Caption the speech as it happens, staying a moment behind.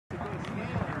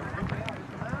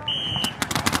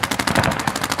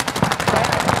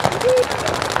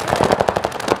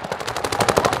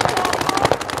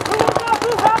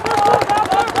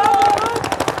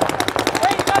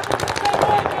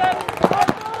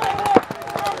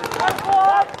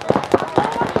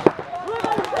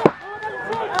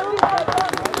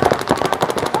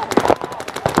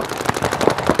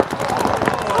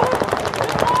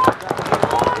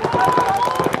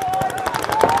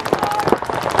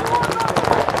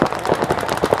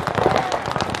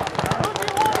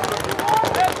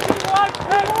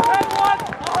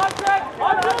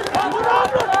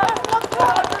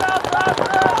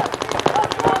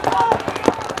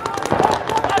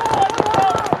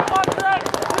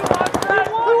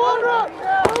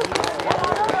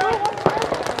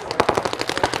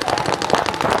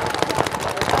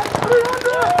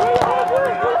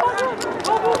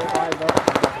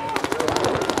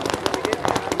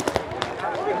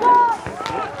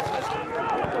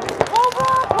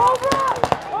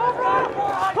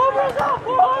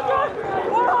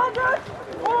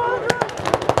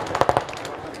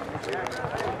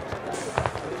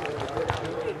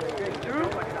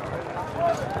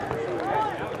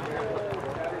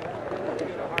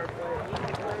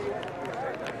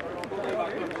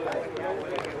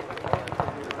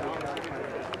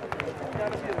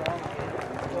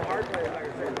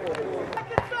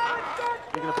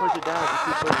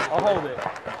I'll hold it.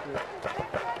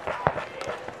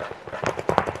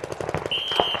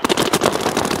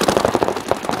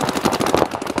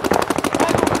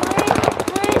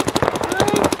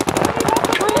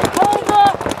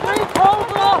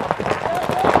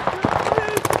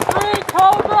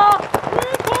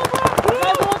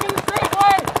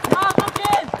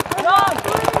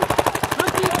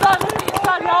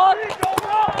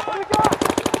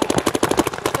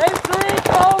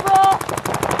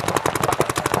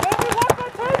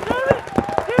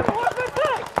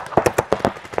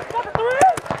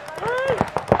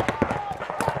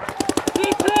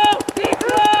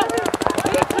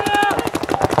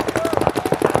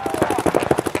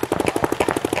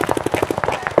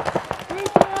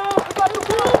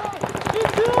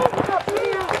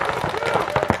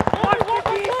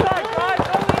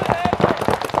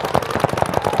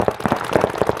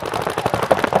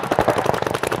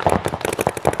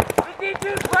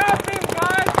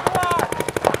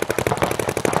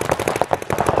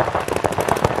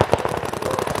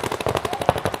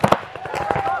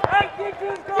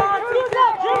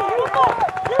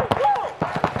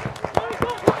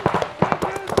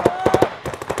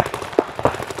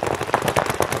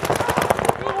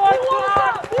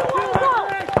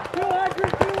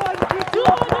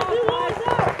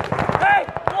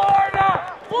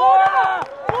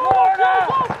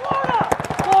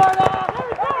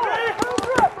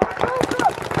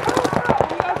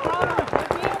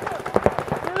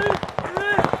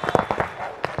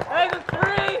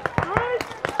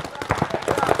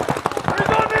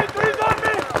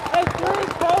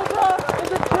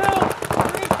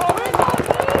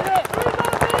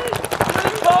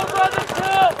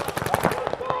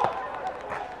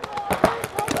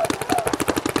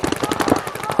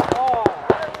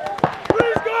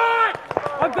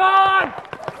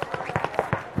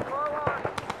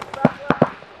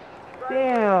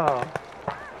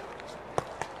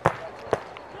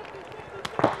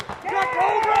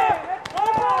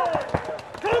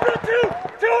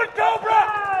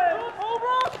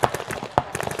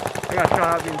 I got shot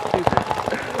out being stupid.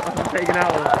 I'm taking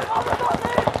out a little bit.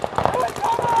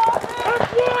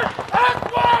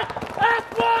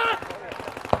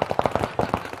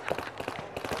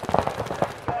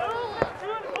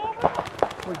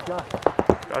 Where's Josh?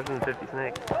 Josh in the 50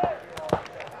 snake.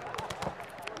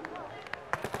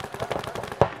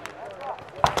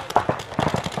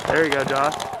 There you go,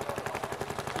 Josh.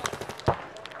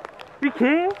 You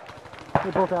king?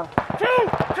 They're both out. Two!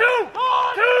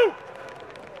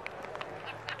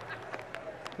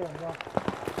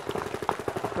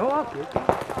 Go up,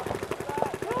 Ricky.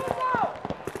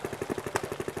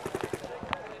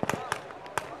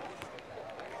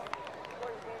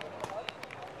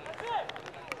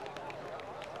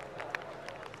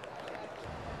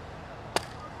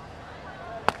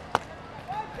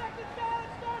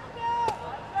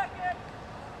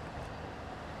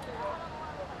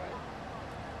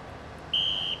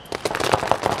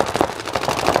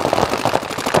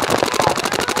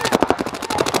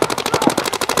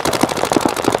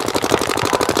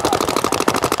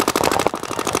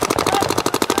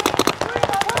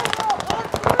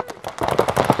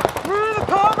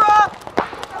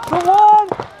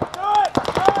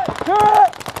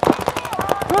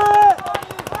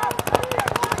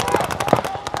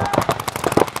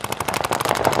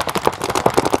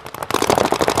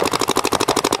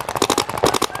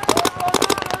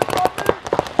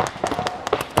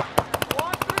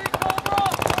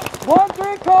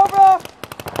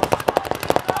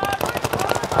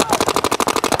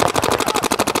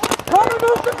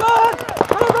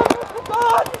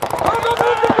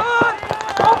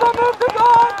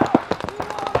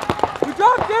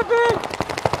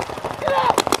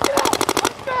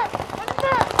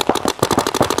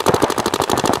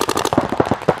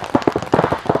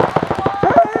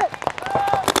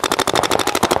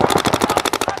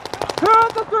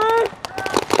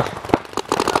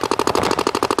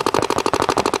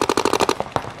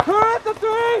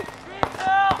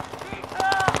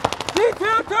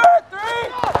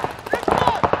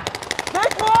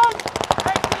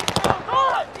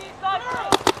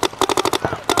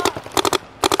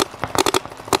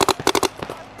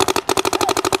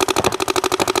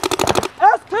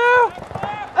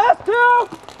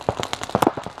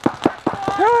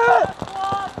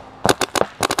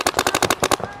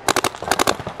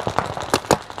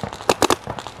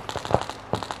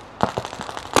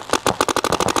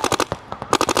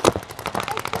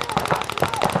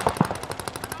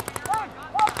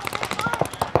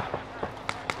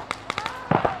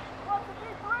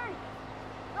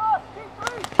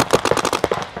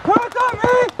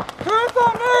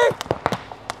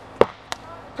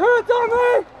 Hands on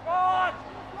me! Go on!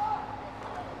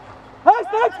 Hey,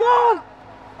 Snake's gone!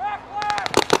 Back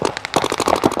left!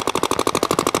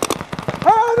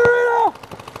 Hey, Dorito!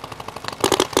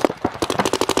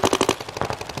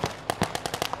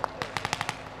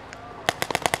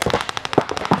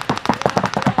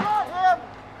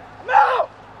 No!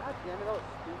 God damn it, that was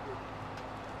stupid.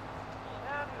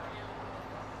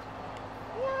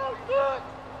 Whoa, good!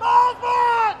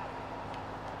 Ballsman!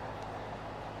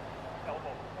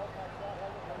 Elbow.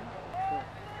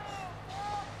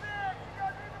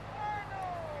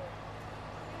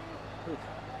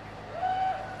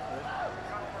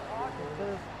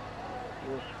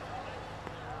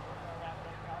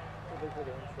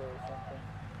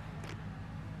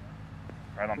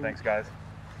 Right on, thanks guys.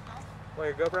 Play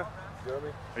your GoPro?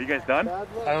 Are you guys done? I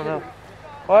don't know.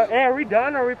 Well, hey, are we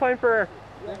done? Or are we playing for...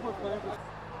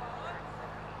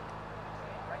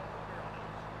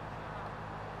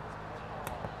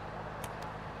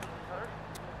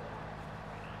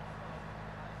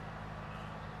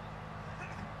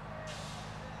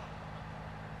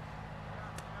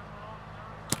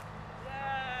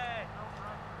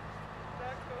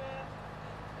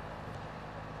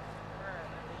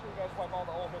 You guys wipe all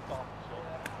the old hits off.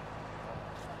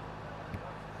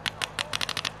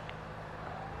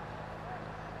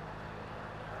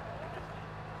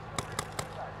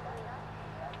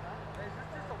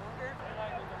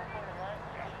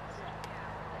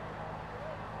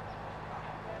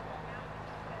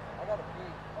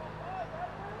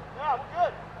 Yeah, we're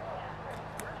good.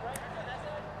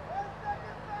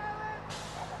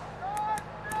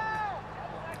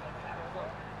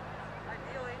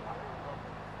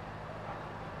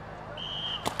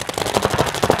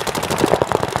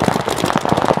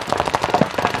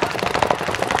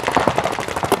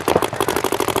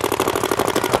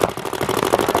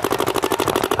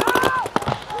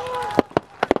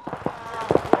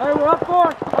 Hey, we're up four!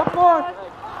 Up four!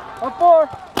 Up four!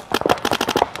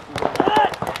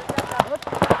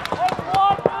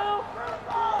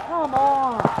 Come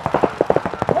on!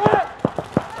 Hit it!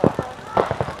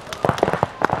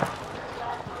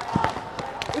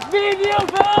 It's me and you,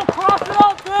 Bill! Cross